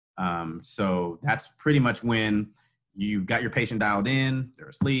 So that's pretty much when you've got your patient dialed in, they're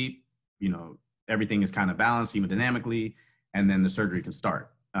asleep, everything is kind of balanced hemodynamically, and then the surgery can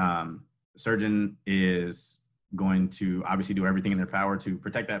start. The surgeon is going to obviously do everything in their power to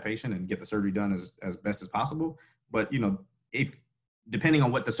protect that patient and get the surgery done as best as possible. But, if depending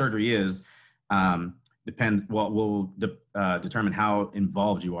on what the surgery is, will determine how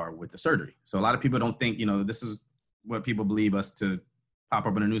involved you are with the surgery. So a lot of people don't think, this is what people believe us to pop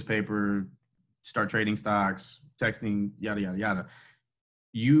up in a newspaper, start trading stocks, texting, yada, yada, yada.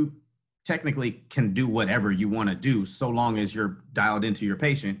 You technically can do whatever you want to do so long as you're dialed into your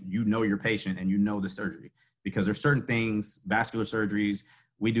patient, your patient, and the surgery. Because there's certain things, vascular surgeries,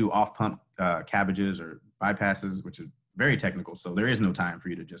 we do off-pump cabbages or bypasses, which is very technical. So there is no time for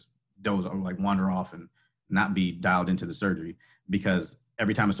you to just doze or like wander off and not be dialed into the surgery, because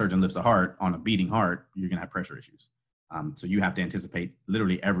every time a surgeon lifts a heart on a beating heart, you're going to have pressure issues. So you have to anticipate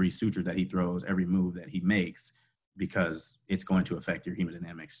literally every suture that he throws, every move that he makes, because it's going to affect your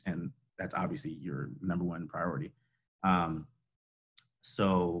hemodynamics. And that's obviously your number one priority.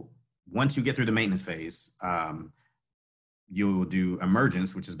 So once you get through the maintenance phase, you'll do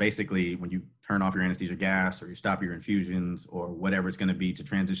emergence, which is basically when you turn off your anesthesia gas or you stop your infusions or whatever it's going to be to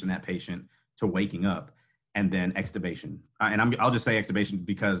transition that patient to waking up, and then extubation. And I'll just say extubation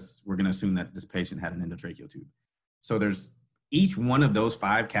because we're going to assume that this patient had an endotracheal tube. So there's each one of those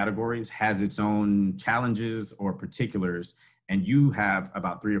 5 categories has its own challenges or particulars, and you have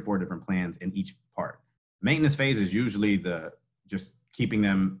about 3 or 4 different plans in each part. Maintenance phase is usually just keeping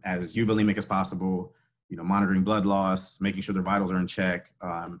them as euvolemic as possible, monitoring blood loss, making sure their vitals are in check.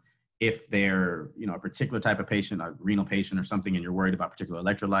 If they're, a particular type of patient, a renal patient or something, and you're worried about particular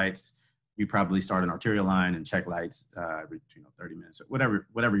electrolytes, you probably start an arterial line and check lights every 30 minutes,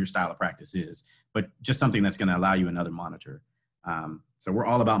 whatever your style of practice is, but just something that's going to allow you another monitor. So we're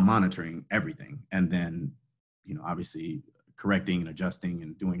all about monitoring everything, and then, obviously correcting and adjusting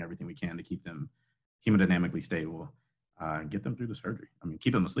and doing everything we can to keep them hemodynamically stable and get them through the surgery. I mean,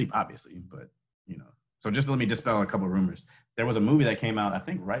 keep them asleep, obviously, but, So just let me dispel a couple of rumors. There was a movie that came out, I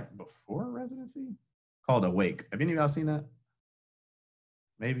think, right before residency called Awake. Have any of y'all seen that?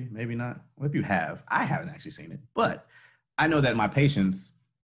 Maybe, maybe not. Well, if you have, I haven't actually seen it, but I know that my patients,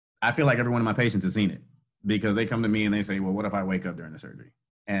 I feel like every one of my patients has seen it, because they come to me and they say, well, what if I wake up during the surgery?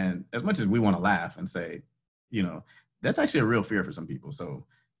 And as much as we want to laugh and say, that's actually a real fear for some people. So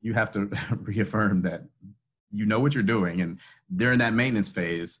you have to reaffirm that you know what you're doing, and during that maintenance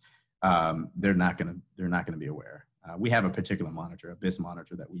phase, they're not gonna be aware. We have a particular monitor, a BIS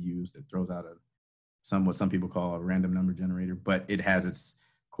monitor that we use that throws out what some people call a random number generator, but it has its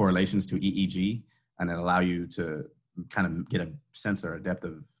correlations to EEG, and it allow you to kind of get a sense or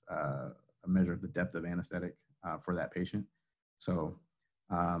a measure of the depth of anesthetic for that patient. So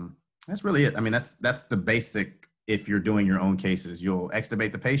that's really it. I mean, that's the basic. If you're doing your own cases, you'll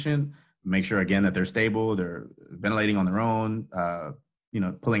extubate the patient, make sure again that they're stable, they're ventilating on their own,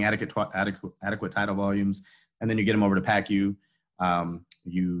 pulling adequate tidal volumes, and then you get them over to PACU.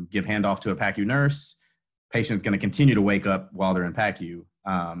 You give handoff to a PACU nurse. Patient's going to continue to wake up while they're in PACU,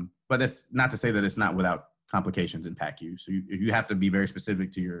 but that's not to say that it's not without complications in PACU. So you have to be very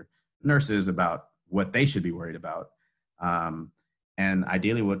specific to your nurses about what they should be worried about. And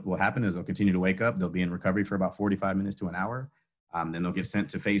ideally what will happen is they'll continue to wake up. They'll be in recovery for about 45 minutes to an hour. Then they'll get sent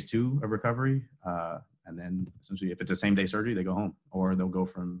to phase 2 of recovery. And then essentially, if it's a same day surgery, they go home, or they'll go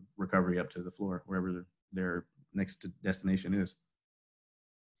from recovery up to the floor, wherever their next destination is.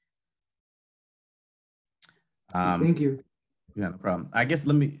 Thank you. Yeah, no problem. I guess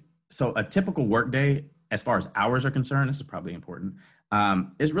so a typical work day, as far as hours are concerned, this is probably important.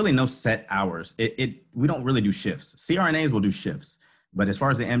 There's really no set hours. We don't really do shifts. CRNAs will do shifts, but as far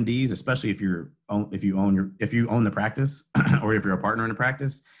as the MDs, especially if you own the practice or if you're a partner in the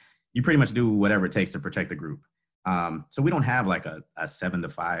practice, you pretty much do whatever it takes to protect the group. So we don't have like a 7 to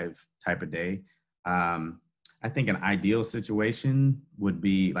 5 type of day. I think an ideal situation would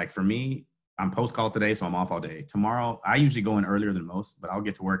be, like, for me, I'm post call today, so I'm off all day. Tomorrow, I usually go in earlier than most, but I'll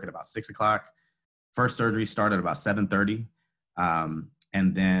get to work at about 6 o'clock. First surgery started at about 7:30.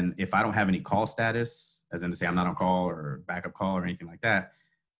 And then if I don't have any call status, as in to say I'm not on call or backup call or anything like that,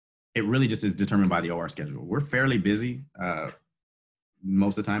 it really just is determined by the OR schedule. We're fairly busy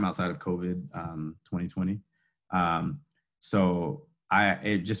most of the time outside of COVID 2020. So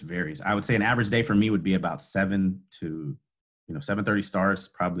it just varies. I would say an average day for me would be about 7 to 7:30 starts,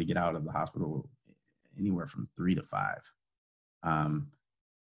 probably get out of the hospital anywhere from 3 to 5.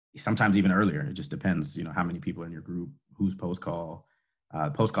 Sometimes even earlier. It just depends, how many people in your group, who's post-call.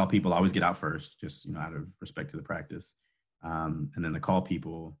 Post-call people always get out first, just, out of respect to the practice. And then the call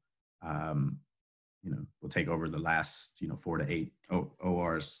people, will take over the last, 4 to 8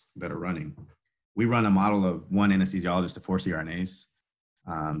 ORs that are running. We run a model of 1 anesthesiologist to 4 CRNAs.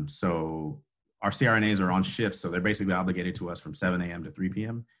 So our CRNAs are on shifts, so they're basically obligated to us from 7 a.m. to 3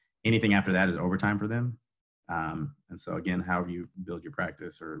 p.m. Anything after that is overtime for them. And so again, however you build your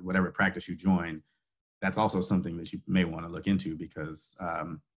practice or whatever practice you join, that's also something that you may want to look into, because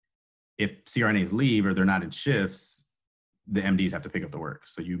if CRNAs leave or they're not in shifts, the MDs have to pick up the work.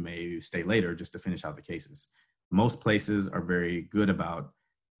 So you may stay later just to finish out the cases. Most places are very good about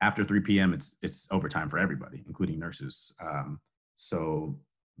after 3 p.m. it's overtime for everybody, including nurses. So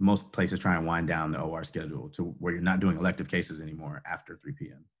most places try and wind down the OR schedule to where you're not doing elective cases anymore after 3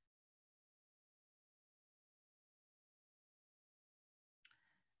 p.m.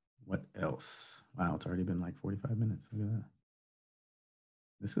 What else? Wow, it's already been like 45 minutes. Look at that.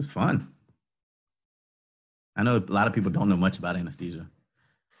 This is fun. I know a lot of people don't know much about anesthesia.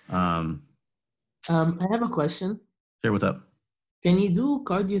 I have a question. Sure, what's up? Can you do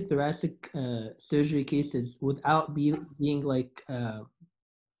cardiothoracic surgery cases without being like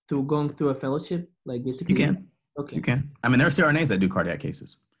through going through a fellowship? Like basically, you can. Okay. You can. I mean, there are CRNAs that do cardiac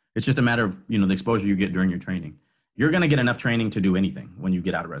cases. It's just a matter of, the exposure you get during your training. You're going to get enough training to do anything when you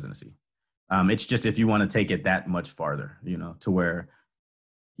get out of residency. It's just if you want to take it that much farther, to where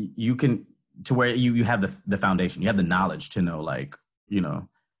you can, to where you have the foundation, you have the knowledge to know, like,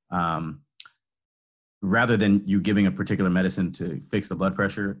 rather than you giving a particular medicine to fix the blood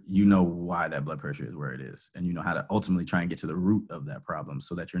pressure, you know why that blood pressure is where it is. And you know how to ultimately try and get to the root of that problem,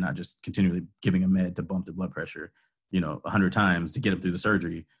 so that you're not just continually giving a med to bump the blood pressure, 100 times to get them through the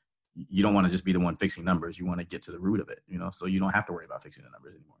surgery. You don't want to just be the one fixing numbers. You want to get to the root of it, so you don't have to worry about fixing the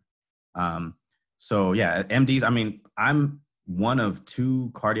numbers anymore. So yeah, MDs, I mean, I'm one of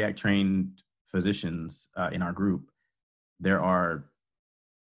 2 cardiac trained physicians in our group. There are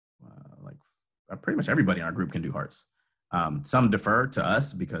pretty much everybody in our group can do hearts. Some defer to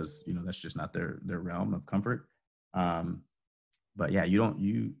us because, that's just not their realm of comfort. But yeah,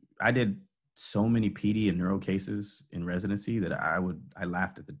 I did so many PD and neuro cases in residency that I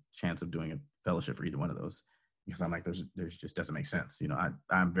laughed at the chance of doing a fellowship for either one of those, because I'm like, there's just doesn't make sense.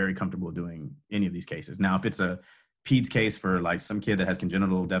 I'm very comfortable doing any of these cases. Now, if it's a PEDS case for like some kid that has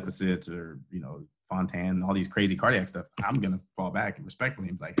congenital deficits or, Fontan, all these crazy cardiac stuff, I'm going to fall back and respectfully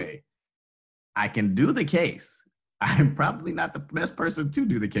and be like, hey, I can do the case. I'm probably not the best person to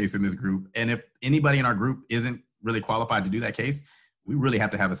do the case in this group. And if anybody in our group isn't really qualified to do that case, we really have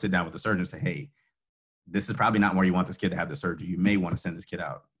to have a sit down with the surgeon and say, hey, this is probably not where you want this kid to have the surgery. You may want to send this kid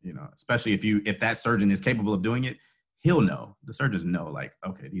out, especially if that surgeon is capable of doing it, he'll know. The surgeons know, like,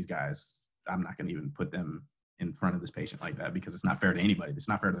 okay, these guys, I'm not going to even put them in front of this patient like that, because it's not fair to anybody. It's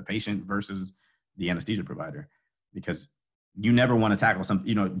not fair to the patient versus the anesthesia provider, because you never want to tackle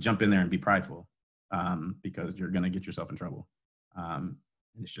something, jump in there and be prideful, because you're going to get yourself in trouble. And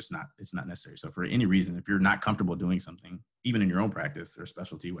it's not necessary. So for any reason, if you're not comfortable doing something, even in your own practice or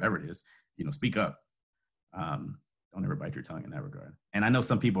specialty, whatever it is, speak up. Don't ever bite your tongue in that regard. And I know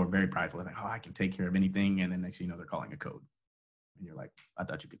some people are very prideful. They're like, oh, I can take care of anything. And then next thing you know, they're calling a code. And you're like, I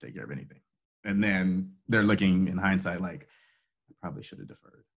thought you could take care of anything. And then they're looking in hindsight like, I probably should have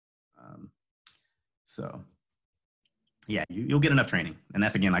deferred. So yeah, you'll get enough training. And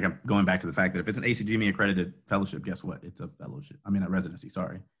that's, again, like, I'm going back to the fact that if it's an ACGME accredited fellowship, guess what? It's a fellowship. I mean, a residency,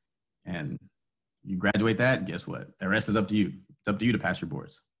 sorry. And you graduate that, guess what? The rest is up to you. It's up to you to pass your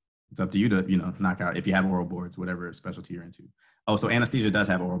boards. It's up to you to, knock out, if you have oral boards, whatever specialty you're into. Oh, so anesthesia does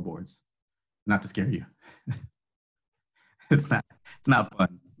have oral boards. Not to scare you. It's not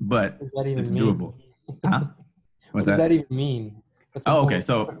fun, but it's doable. Huh? What does that even mean? Okay.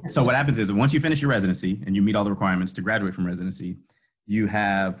 So what happens is, once you finish your residency and you meet all the requirements to graduate from residency, you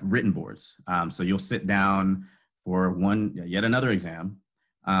have written boards. So you'll sit down for yet another exam,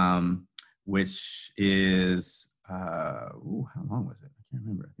 which is, how long was it? I can't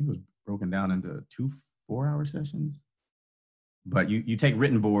remember. I think it was broken down into 2 4-hour sessions. But you take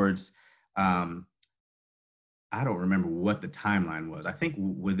written boards. I don't remember what the timeline was. I think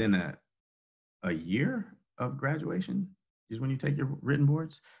within a year of graduation is when you take your written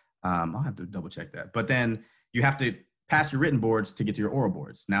boards. I'll have to double check that. But then you have to pass your written boards to get to your oral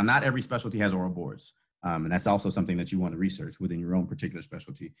boards. Now, not every specialty has oral boards. And that's also something that you want to research within your own particular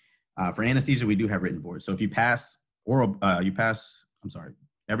specialty. For anesthesia, we do have written boards. So if you pass not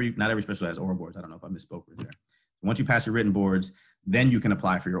every specialty has oral boards. I don't know if I misspoke right there. Once you pass your written boards, then you can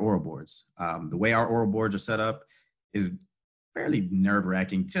apply for your oral boards. The way our oral boards are set up is fairly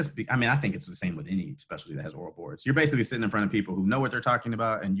nerve-wracking. I think it's the same with any specialty that has oral boards. You're basically sitting in front of people who know what they're talking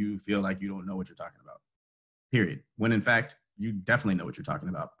about, and you feel like you don't know what you're talking about, period. When in fact, you definitely know what you're talking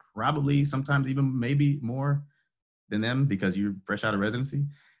about. Probably sometimes even maybe more than them, because you're fresh out of residency.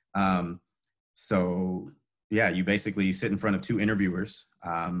 So yeah, you basically sit in front of 2 interviewers.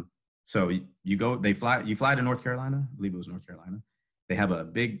 So you fly to North Carolina. I believe it was North Carolina. They have a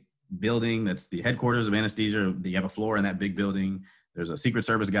big building that's the headquarters of anesthesia. You have a floor in that big building. There's a Secret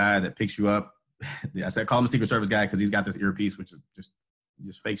Service guy that picks you up. I call him a Secret Service guy because he's got this earpiece, which is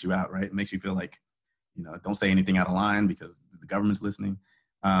just fakes you out, right? It makes you feel like, don't say anything out of line because the government's listening.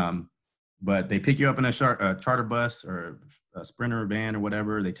 But they pick you up in a charter bus or a Sprinter van or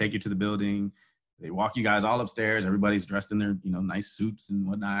whatever. They take you to the building. They walk you guys all upstairs. Everybody's dressed in their, nice suits and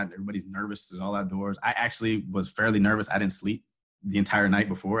whatnot. Everybody's nervous. It's all outdoors. I actually was fairly nervous. I didn't sleep the entire night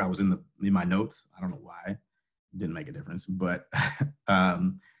before. I was in my notes. I don't know why. It didn't make a difference. But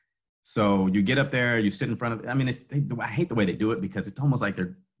so you get up there. You sit in front of. I hate the way they do it because it's almost like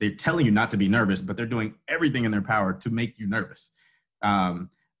they're telling you not to be nervous, but they're doing everything in their power to make you nervous.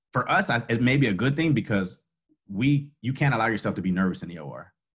 For us, it may be a good thing because you can't allow yourself to be nervous in the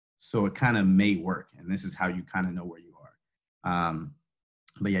OR. So it kind of may work. And this is how you kind of know where you are.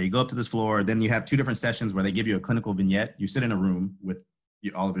 But yeah, you go up to this floor. Then you have 2 different sessions where they give you a clinical vignette. You sit in a room with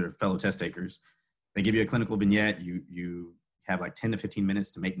all of your fellow test takers. They give you a clinical vignette. You have like 10 to 15 minutes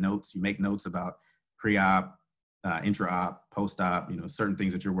to make notes. You make notes about pre-op, intra-op, post-op, certain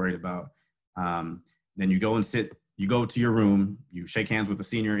things that you're worried about. Then you go and sit. You go to your room. You shake hands with the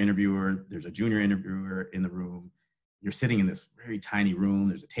senior interviewer. There's a junior interviewer in the room. You're sitting in this very tiny room.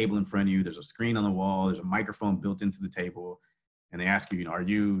 There's a table in front of you. There's a screen on the wall. There's a microphone built into the table. And they ask you, are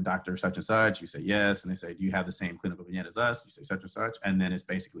you Dr. Such and such? You say yes. And they say, do you have the same clinical vignette as us? You say such and such. And then it's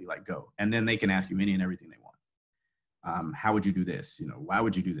basically like, go. And then they can ask you any and everything they want. How would you do this? Why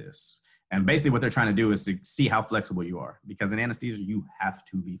would you do this? And basically what they're trying to do is to see how flexible you are. Because in anesthesia, you have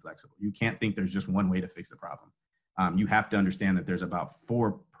to be flexible. You can't think there's just one way to fix the problem. You have to understand that there's about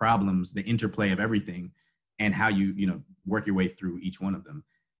 4 problems, the interplay of everything, and how you work your way through each one of them.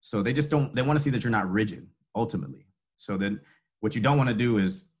 So they want to see that you're not rigid ultimately. So then what you don't want to do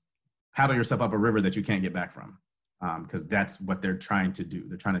is paddle yourself up a river that you can't get back from. Because that's what they're trying to do.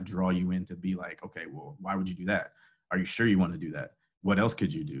 They're trying to draw you in to be like, okay, well, why would you do that? Are you sure you want to do that? What else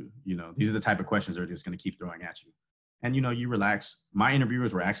could you do? These are the type of questions they're just going to keep throwing at you. And, you relax. My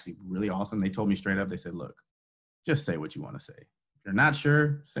interviewers were actually really awesome. They told me straight up, they said, look, just say what you want to say. If you're not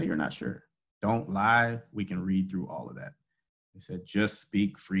sure, say you're not sure. Don't lie. We can read through all of that. They said, just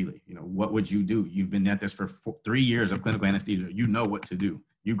speak freely. What would you do? You've been at this for 3 years of clinical anesthesia. You know what to do.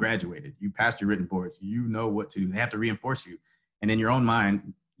 You graduated. You passed your written boards. You know what to do. They have to reinforce you. And in your own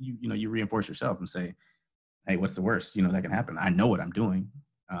mind, you reinforce yourself and say, hey, what's the worst, that can happen? I know what I'm doing.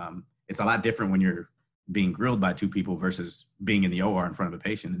 It's a lot different when you're being grilled by 2 people versus being in the OR in front of a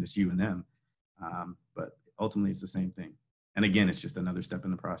patient and it's you and them. But ultimately it's the same thing. And again, it's just another step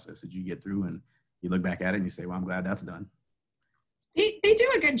in the process that you get through and you look back at it and you say, well, I'm glad that's done. They do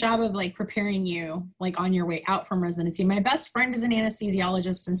a good job of preparing you on your way out from residency. My best friend is an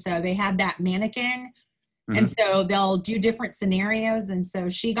anesthesiologist. And so they had that mannequin. Mm-hmm. And so they'll do different scenarios. And so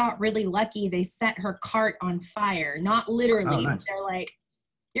she got really lucky. They set her cart on fire, not literally. Oh, nice. They're like,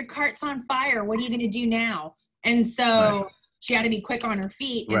 your cart's on fire. What are you going to do now? And so she had to be quick on her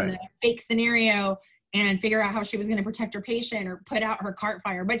feet in the fake scenario and figure out how she was going to protect her patient or put out her cart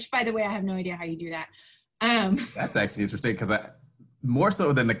fire, which, by the way, I have no idea how you do that. That's actually interesting because more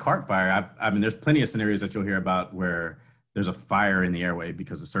so than the cart fire, there's plenty of scenarios that you'll hear about where there's a fire in the airway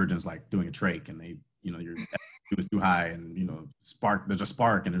because the surgeon's doing a trach and they, your F2 is too high and, there's a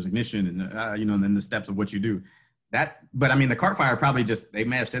spark and there's ignition and, and then the steps of what you do. But the cart fire probably they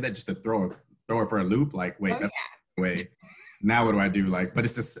may have said that just to throw her for a loop. Wait, now what do I do? But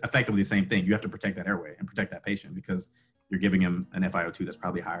it's just effectively the same thing. You have to protect that airway and protect that patient because you're giving him an FiO2 that's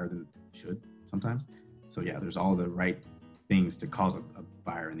probably higher than it should sometimes. So yeah, there's all the right things to cause a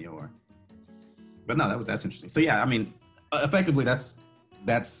fire in the OR. But no, that's interesting. So yeah, effectively that's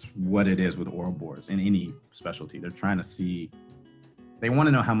what it is with oral boards in any specialty. They're trying to see, they want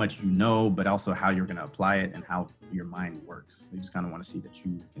to know how much you know, but also how you're going to apply it and how your mind works. They just kind of want to see that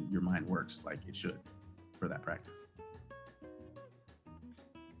your mind works like it should for that practice.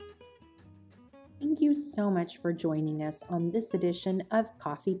 Thank you so much for joining us on this edition of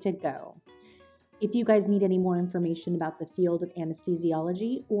Coffee to Go. If you guys need any more information about the field of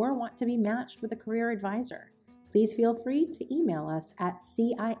anesthesiology or want to be matched with a career advisor, please feel free to email us at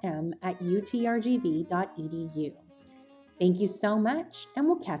cim@utrgv.edu. Thank you so much, and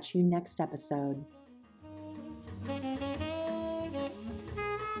we'll catch you next episode.